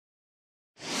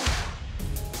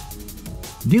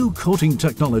New coating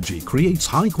technology creates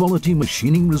high-quality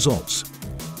machining results.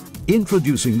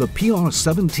 Introducing the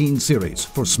PR17 series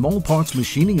for small parts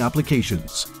machining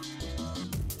applications.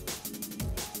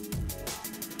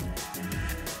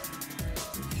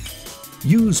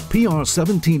 Use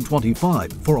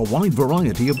PR1725 for a wide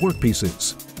variety of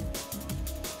workpieces.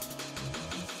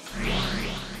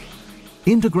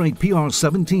 Integrate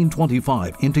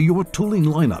PR1725 into your tooling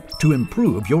lineup to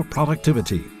improve your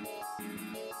productivity.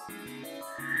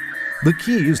 The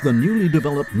key is the newly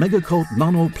developed MEGACOAT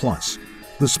Nano Plus.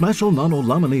 The special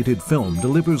nano-laminated film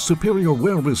delivers superior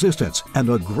wear resistance and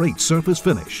a great surface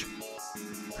finish.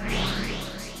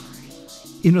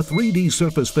 In a 3D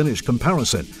surface finish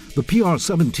comparison, the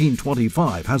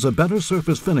PR1725 has a better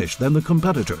surface finish than the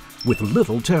competitor with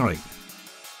little tearing.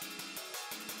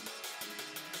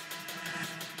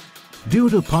 Due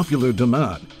to popular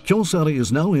demand, Kyocera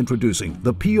is now introducing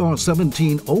the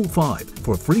PR1705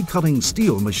 for free-cutting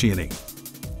steel machining.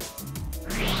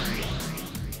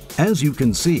 As you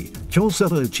can see,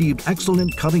 Kyocera achieved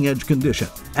excellent cutting-edge condition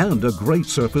and a great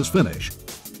surface finish.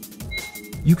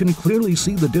 You can clearly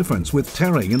see the difference with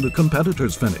tearing in the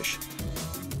competitor's finish.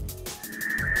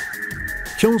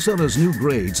 Kyocera's new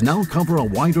grades now cover a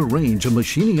wider range of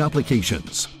machining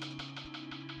applications.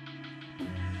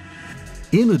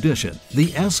 In addition, the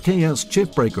SKS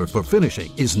chip breaker for finishing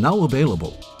is now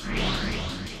available.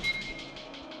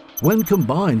 When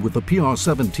combined with the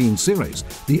PR17 series,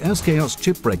 the SKS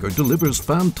chip breaker delivers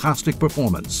fantastic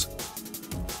performance.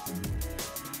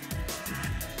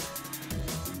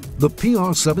 The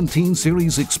PR17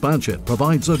 series expansion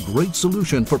provides a great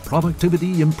solution for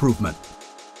productivity improvement.